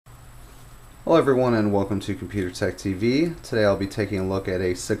Hello everyone and welcome to ComputerTechTV. Today I'll be taking a look at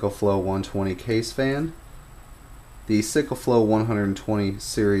a CickleFlow 120 case fan. The CickleFlow 120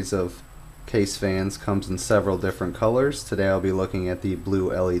 series of case fans comes in several different colors. Today I'll be looking at the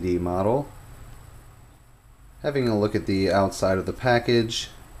blue LED model. Having a look at the outside of the package,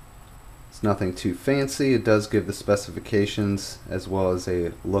 it's nothing too fancy. It does give the specifications as well as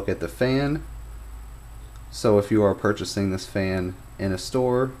a look at the fan. So if you are purchasing this fan in a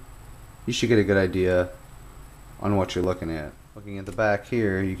store, you should get a good idea on what you're looking at. Looking at the back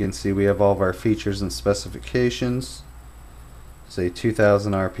here, you can see we have all of our features and specifications. It's a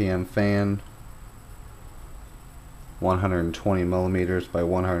 2000 RPM fan, 120 millimeters by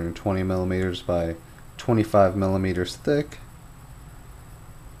 120 millimeters by 25 millimeters thick.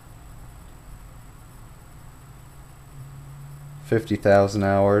 $50,000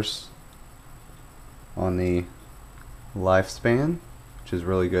 hours on the lifespan, which is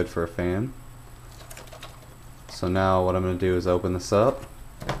really good for a fan. So now what I'm going to do is open this up.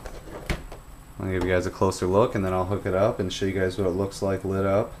 I'll give you guys a closer look and then I'll hook it up and show you guys what it looks like lit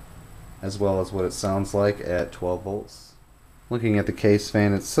up, as well as what it sounds like at 12 volts. Looking at the case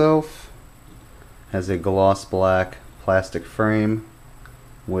fan itself, has a gloss black plastic frame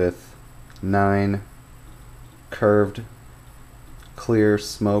with 9 curved, clear,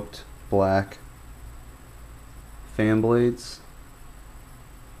 smoked black fan blades.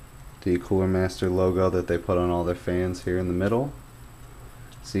 The Coolermaster logo that they put on all their fans here in the middle.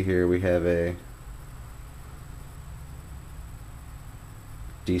 See here we have a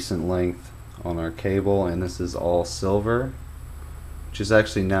decent length on our cable, and this is all silver, which is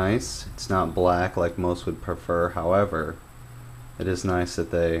actually nice. It's not black like most would prefer. However, it is nice that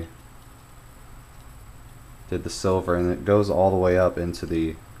they did the silver, and it goes all the way up into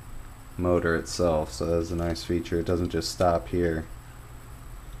the motor itself, so that is a nice feature. It doesn't just stop here.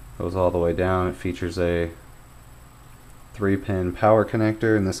 Goes all the way down. It features a 3-pin power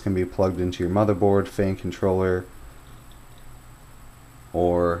connector, and this can be plugged into your motherboard, fan controller,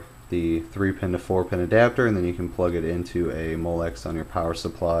 or the 3-pin to 4-pin adapter, and then you can plug it into a Molex on your power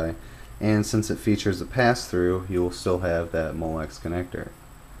supply. And since it features a pass-through, you will still have that Molex connector.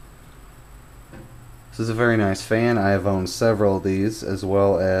 This is a very nice fan. I have owned several of these, as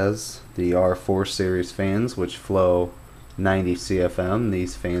well as the R4 series fans, which flow 90 CFM.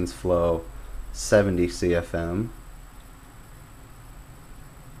 These fans flow 70 CFM.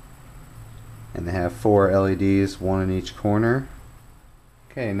 And they have 4 LEDs, one in each corner.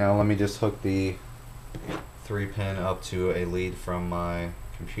 Okay, now let me just hook the 3-pin up to a lead from my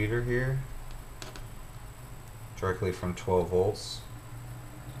computer here, directly from 12 volts.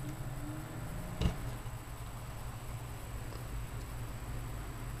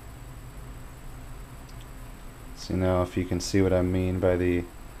 So now if you can see what I mean by the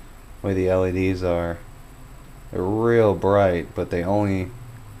way the LEDs are, they're real bright, but they only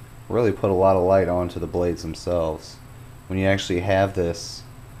really put a lot of light onto the blades themselves. When you actually have this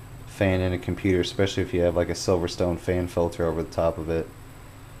fan in a computer, especially if you have like a Silverstone fan filter over the top of it,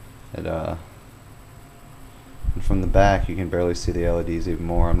 and from the back you can barely see the LEDs even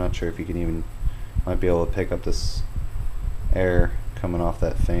more. I'm not sure if you can even, might be able to pick up this air coming off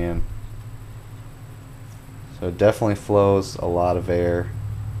that fan. So it definitely flows a lot of air.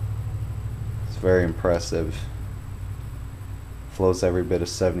 It's very impressive. Flows every bit of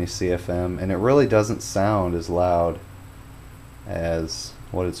 70 CFM, and it really doesn't sound as loud as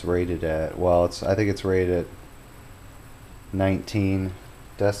what it's rated at. Well, I think it's rated at 19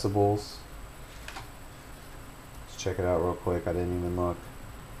 decibels. Let's check it out real quick. I didn't even look.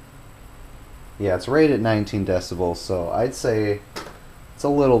 Yeah, it's rated at 19 decibels, so I'd say it's a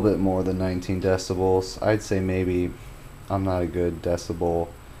little bit more than 19 decibels. I'd say maybe, I'm not a good decibel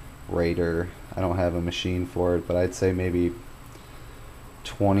rater. I don't have a machine for it, but I'd say maybe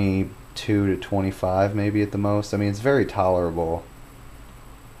 22 to 25 maybe at the most. I mean, it's very tolerable.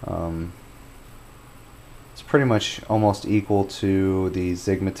 It's pretty much almost equal to the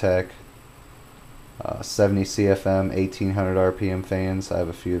Sigmatech 70 CFM 1800 RPM fans. I have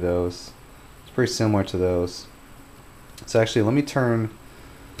a few of those. It's pretty similar to those. So actually, let me turn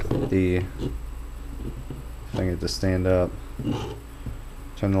if I can get to stand up,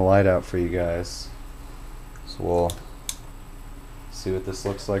 turn the light out for you guys, so we'll see what this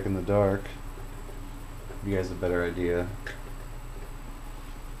looks like in the dark. Give you guys a better idea.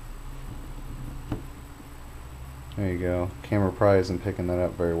 There you go. Camera probably isn't picking that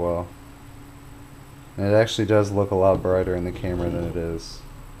up very well, and it actually does look a lot brighter in the camera than it is,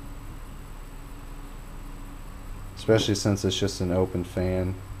 especially since it's just an open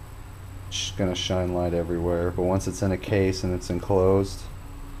fan. It's gonna shine light everywhere, but once it's in a case and it's enclosed,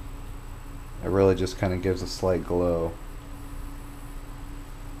 It really just kind of gives a slight glow.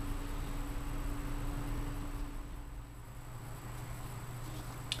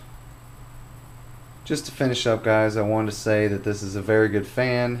 Just to finish up, guys, I wanted to say that this is a very good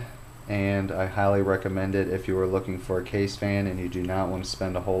fan, and I highly recommend it if you are looking for a case fan and you do not want to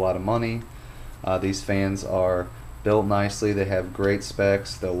spend a whole lot of money. These fans are built nicely, they have great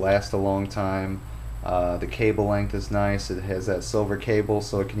specs, they'll last a long time. The cable length is nice, it has that silver cable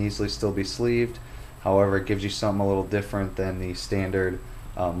so it can easily still be sleeved. However, it gives you something a little different than the standard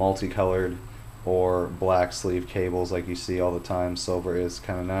multicolored or black sleeve cables like you see all the time. Silver is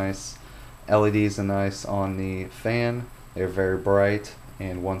kind of nice. LEDs are nice on the fan, they're very bright,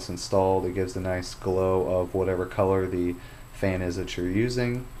 and once installed it gives a nice glow of whatever color the fan is that you're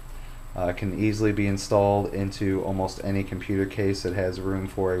using. Can easily be installed into almost any computer case that has room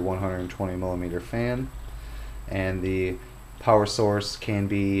for a 120mm fan, and the power source can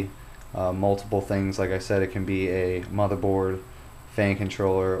be multiple things. Like I said, it can be a motherboard, fan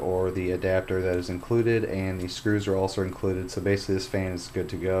controller, or the adapter that is included, and the screws are also included, so basically this fan is good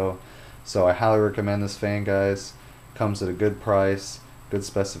to go. So I highly recommend this fan, guys. Comes at a good price, good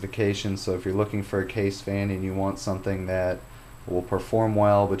specifications, so if you're looking for a case fan and you want something that will perform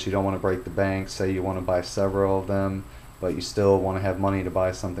well but you don't want to break the bank, say you want to buy several of them but you still want to have money to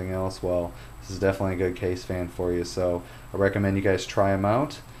buy something else, well, this is definitely a good case fan for you. So I recommend you guys try them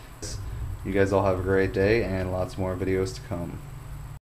out. You guys all have a great day and lots more videos to come.